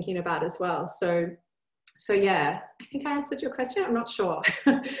have been thinking about as well. So yeah, I think I answered your question. I'm not sure.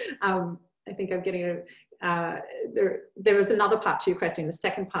 I think I'm getting there was another part to your question, the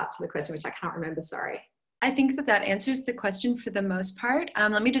second part to the question, which I can't remember, sorry. I think that answers the question for the most part.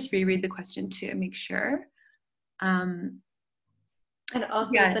 Let me just reread the question to make sure. And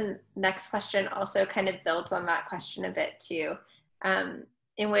also the next question also kind of builds on that question a bit too,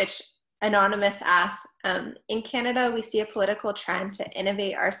 in which Anonymous asks, in Canada, we see a political trend to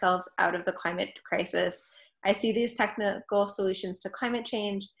innovate ourselves out of the climate crisis. I see these technical solutions to climate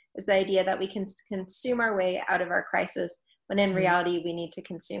change as the idea that we can consume our way out of our crisis, when in reality, we need to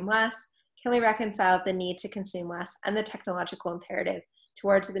consume less. Can we reconcile the need to consume less and the technological imperative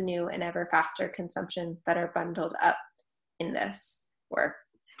towards the new and ever faster consumption that are bundled up in this? Or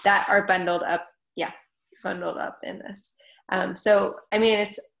that are bundled up in this. So, I mean,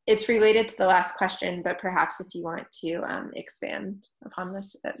 it's related to the last question, but perhaps if you want to expand upon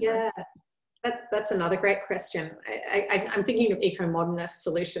this a bit more. Yeah, that's another great question. I'm thinking of eco-modernist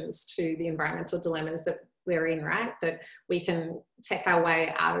solutions to the environmental dilemmas that we're in, right? That we can take our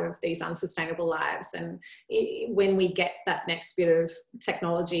way out of these unsustainable lives. And when we get that next bit of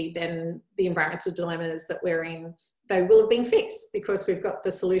technology, then the environmental dilemmas that we're in, they will have been fixed because we've got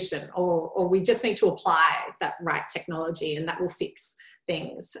the solution, or we just need to apply that right technology and that will fix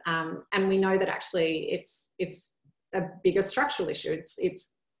things. And we know that actually it's a bigger structural issue.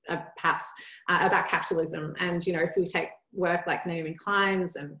 It's perhaps about capitalism. And, if we take work like Naomi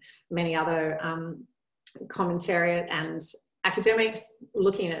Klein's and many other commentary and academics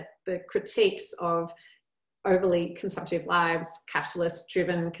looking at the critiques of overly consumptive lives,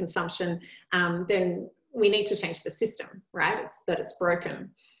 capitalist-driven consumption, then we need to change the system, right? It's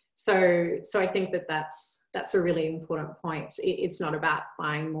broken. So I think that that's a really important point. It's not about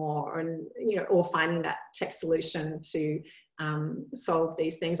buying more and or finding that tech solution to solve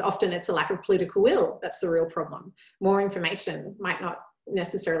these things. Often it's a lack of political will that's the real problem. More information might not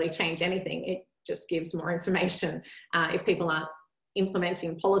necessarily change anything. It just gives more information. If people aren't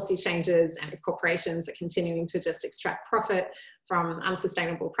implementing policy changes and if corporations are continuing to just extract profit from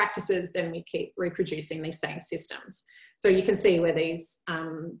unsustainable practices, then we keep reproducing these same systems. So you can see where these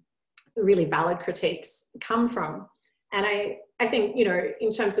really valid critiques come from. And I think,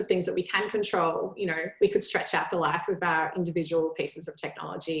 in terms of things that we can control, we could stretch out the life of our individual pieces of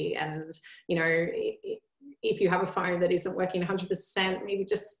technology. And, if you have a phone that isn't working 100%, maybe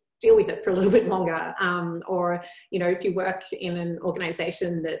just deal with it for a little bit longer. Or, if you work in an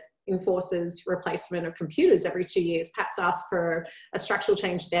organization that enforces replacement of computers every 2 years, perhaps ask for a structural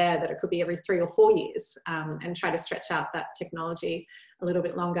change there that it could be every 3 or 4 years, and try to stretch out that technology a little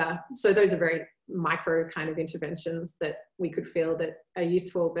bit longer. So those are very micro kind of interventions that we could feel that are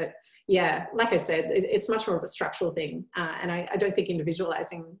useful. But yeah, like I said, it's much more of a structural thing. And I don't think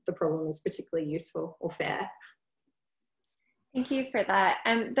individualizing the problem is particularly useful or fair. Thank you for that.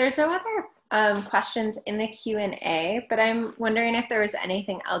 There's no other questions in the Q&A, but I'm wondering if there was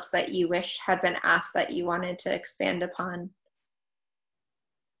anything else that you wish had been asked that you wanted to expand upon.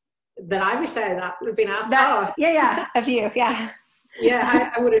 That I wish I had been asked. Yeah, of you, yeah.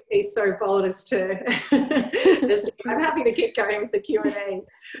 Yeah, I wouldn't be so bold as to, I'm happy to keep going with the Q&As.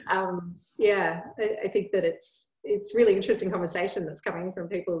 Yeah, I think that it's really interesting conversation that's coming from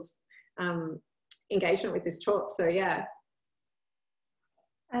people's engagement with this talk. So yeah.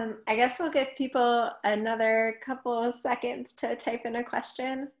 I guess we'll give people another couple of seconds to type in a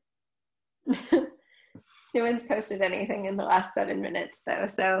question. No one's posted anything in the last 7 minutes though,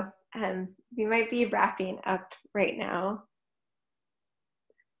 so we might be wrapping up right now.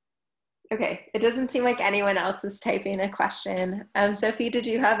 Okay, it doesn't seem like anyone else is typing a question. Sophie, did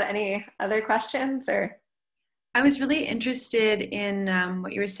you have any other questions or? I was really interested in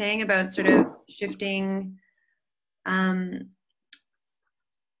what you were saying about sort of shifting,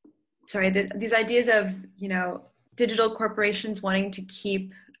 these ideas of, you know, digital corporations wanting to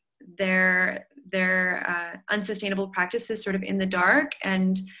keep their unsustainable practices sort of in the dark,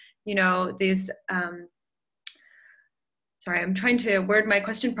 and, you know, these, sorry, I'm trying to word my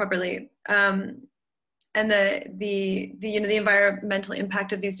question properly. And the you know, the environmental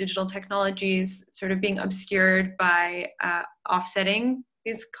impact of these digital technologies sort of being obscured by offsetting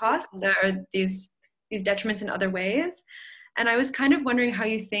these costs or these detriments in other ways. And I was kind of wondering how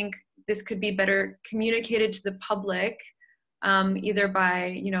you think this could be better communicated to the public, either by,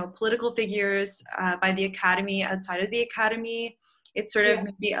 you know, political figures, by the academy, outside of the academy. It's sort of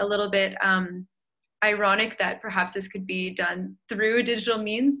maybe a little bit ironic that perhaps this could be done through digital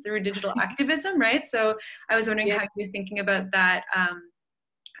means, through digital activism, right? So I was wondering how you're thinking about that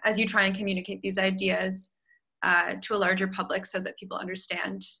as you try and communicate these ideas to a larger public so that people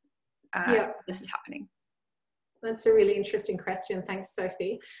understand this is happening. That's a really interesting question. Thanks,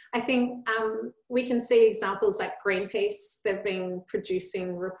 Sophie. I think we can see examples like Greenpeace. They've been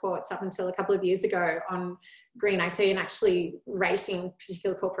producing reports up until a couple of years ago on green IT and actually rating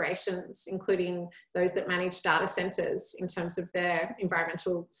particular corporations, including those that manage data centers, in terms of their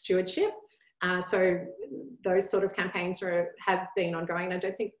environmental stewardship. So those sort of campaigns have been ongoing. I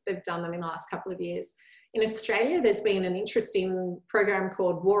don't think they've done them in the last couple of years. In Australia, there's been an interesting program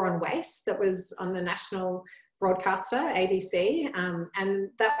called War on Waste that was on the national broadcaster, ABC, and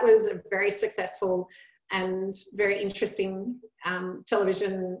that was a very successful and very interesting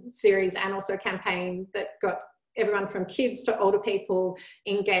television series and also campaign that got everyone from kids to older people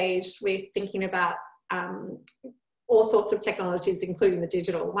engaged with thinking about all sorts of technologies, including the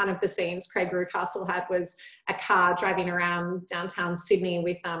digital. One of the scenes Craig Rucastle had was a car driving around downtown Sydney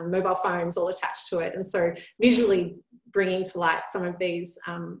with mobile phones all attached to it. And so visually bringing to light some of these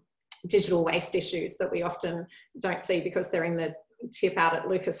digital waste issues that we often don't see because they're in the tip out at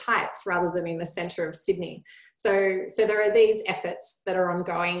Lucas Heights rather than in the centre of Sydney. So there are these efforts that are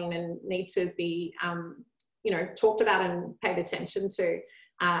ongoing and need to be, you know, talked about and paid attention to.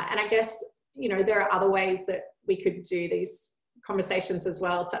 And I guess, you know, there are other ways that we could do these conversations as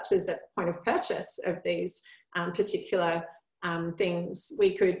well, such as at point of purchase of these particular things.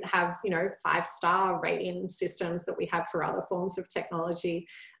 We could have, you know, 5-star rating systems that we have for other forms of technology,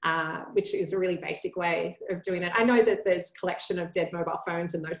 which is a really basic way of doing it. I know that there's collection of dead mobile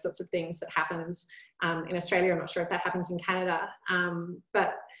phones and those sorts of things that happens in Australia. I'm not sure if that happens in Canada,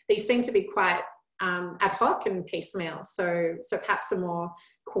 but these seem to be quite ad hoc and piecemeal. So perhaps a more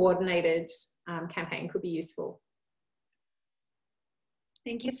coordinated campaign could be useful.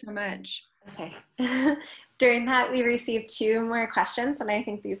 Thank you so much. Sorry. During that, we received 2 more questions, and I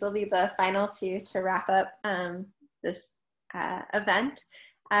think these will be the final 2 to wrap up this event.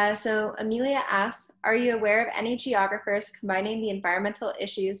 So Amelia asks, are you aware of any geographers combining the environmental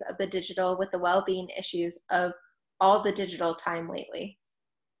issues of the digital with the well-being issues of all the digital time lately?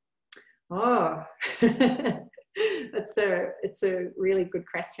 Oh, it's a really good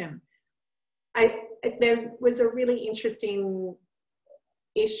question. There was a really interesting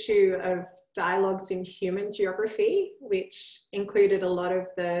issue of dialogues in human geography, which included a lot of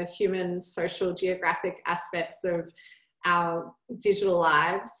the human social geographic aspects of our digital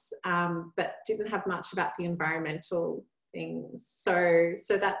lives, but didn't have much about the environmental things. So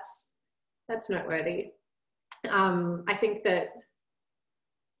that's noteworthy. I think that,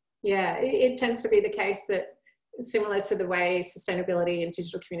 yeah, it tends to be the case that similar to the way sustainability and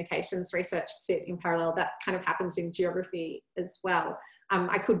digital communications research sit in parallel, that kind of happens in geography as well.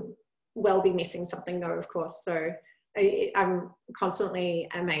 I could well be missing something though, of course. So I'm constantly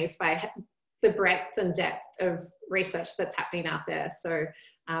amazed by the breadth and depth of research that's happening out there. So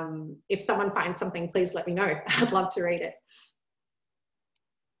if someone finds something, please let me know. I'd love to read it.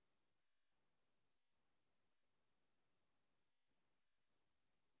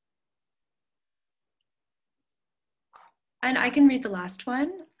 And I can read the last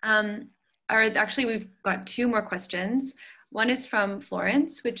one. Actually, we've got two more questions. One is from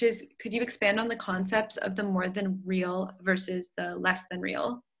Florence, which is, could you expand on the concepts of the more than real versus the less than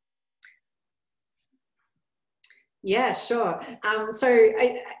real? Yeah, sure.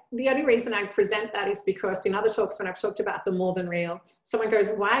 The only reason I present that is because in other talks, when I've talked about the more than real, someone goes,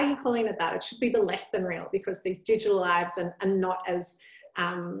 why are you calling it that? It should be the less than real, because these digital lives are not as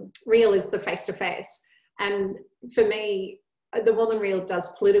real as the face-to-face. And for me, the more than real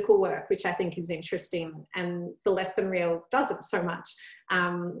does political work, which I think is interesting, and the less than real doesn't so much.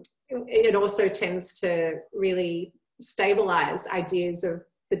 It also tends to really stabilize ideas of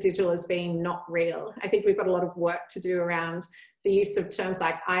the digital as being not real. I think we've got a lot of work to do around the use of terms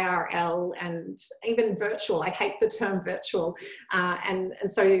like IRL and even virtual. I hate the term virtual. And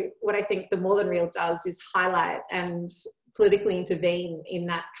so what I think the more than real does is highlight and politically intervene in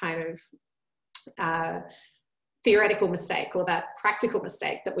that kind of theoretical mistake, or that practical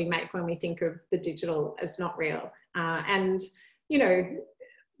mistake that we make when we think of the digital as not real. And, you know,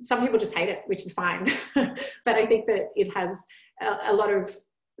 some people just hate it, which is fine. But I think that it has a lot of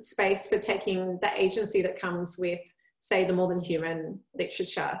space for taking the agency that comes with, say, the more than human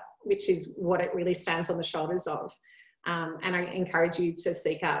literature, which is what it really stands on the shoulders of. And I encourage you to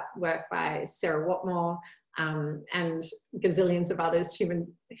seek out work by Sarah Watmore and gazillions of others,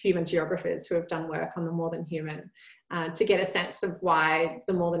 human geographers who have done work on the more than human, to get a sense of why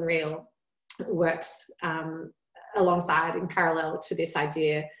the more than real works alongside, in parallel to this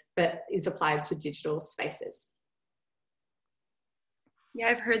idea, but is applied to digital spaces. Yeah,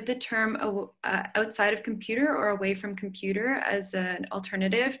 I've heard the term outside of computer or away from computer as an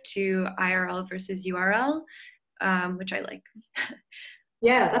alternative to IRL versus URL, which I like.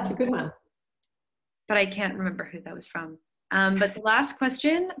 Yeah, that's a good one. But I can't remember who that was from. But the last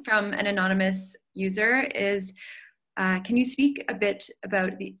question from an anonymous user is, can you speak a bit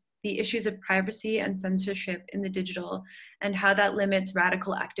about the issues of privacy and censorship in the digital and how that limits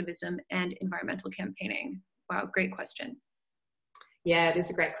radical activism and environmental campaigning? Wow, great question. Yeah, it is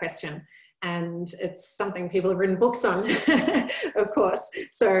a great question. And it's something people have written books on, of course.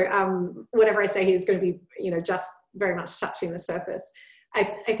 So whatever I say here is going to be, you know, just very much touching the surface.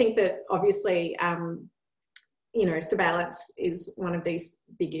 I think that obviously, you know, surveillance is one of these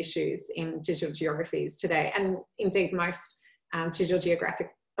big issues in digital geographies today. And indeed, most a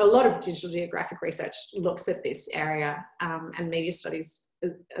lot of digital geographic research looks at this area, and media studies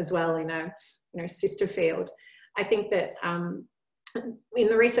as well in a, you know, sister field. I think that in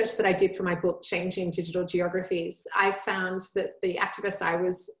the research that I did for my book, Changing Digital Geographies, I found that the activists I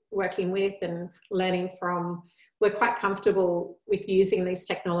was working with and learning from were quite comfortable with using these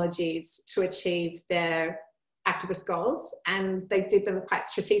technologies to achieve their activist goals. And they did them quite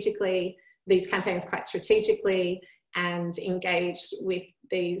strategically, these campaigns quite strategically, and engaged with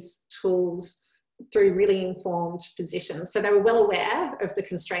these tools through really informed positions. So they were well aware of the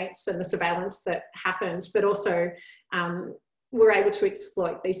constraints and the surveillance that happened, but also were able to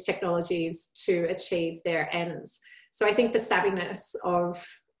exploit these technologies to achieve their ends. So I think the savviness of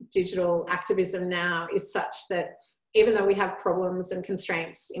digital activism now is such that even though we have problems and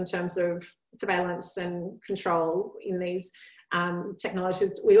constraints in terms of surveillance and control in these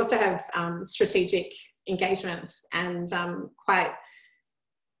technologies, we also have strategic engagement and quite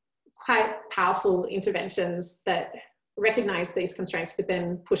powerful interventions that recognize these constraints but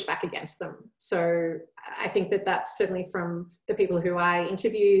then push back against them. So I think that that's certainly from the people who I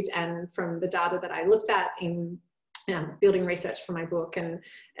interviewed and from the data that I looked at in building research for my book. And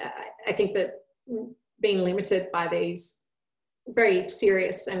I think that being limited by these very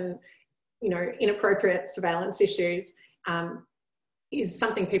serious and, you know, inappropriate surveillance issues is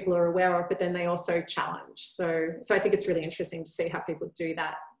something people are aware of, but then they also challenge. So I think it's really interesting to see how people do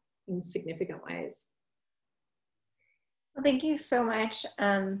that in significant ways. Well, thank you so much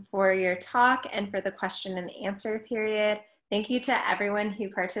for your talk and for the question and answer period. Thank you to everyone who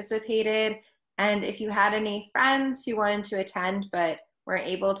participated. And if you had any friends who wanted to attend but weren't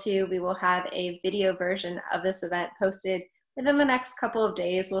able to, we will have a video version of this event posted within the next couple of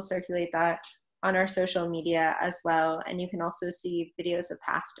days. We'll circulate that on our social media as well. And you can also see videos of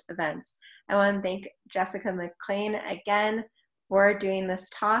past events. I want to thank Jessica McLean again for doing this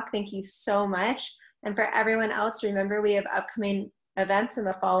talk. Thank you so much. And for everyone else, remember we have upcoming events in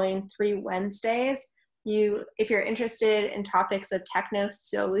the following 3 Wednesdays. If you're interested in topics of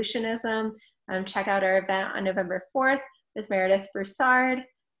techno-solutionism, check out our event on November 4th with Meredith Broussard.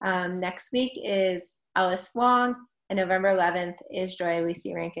 Next week is Alice Wong, and November 11th is Joy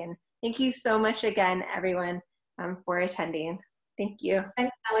Lucy Rankin. Thank you so much again, everyone, for attending. Thank you.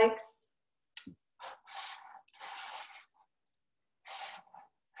 Thanks, Alex.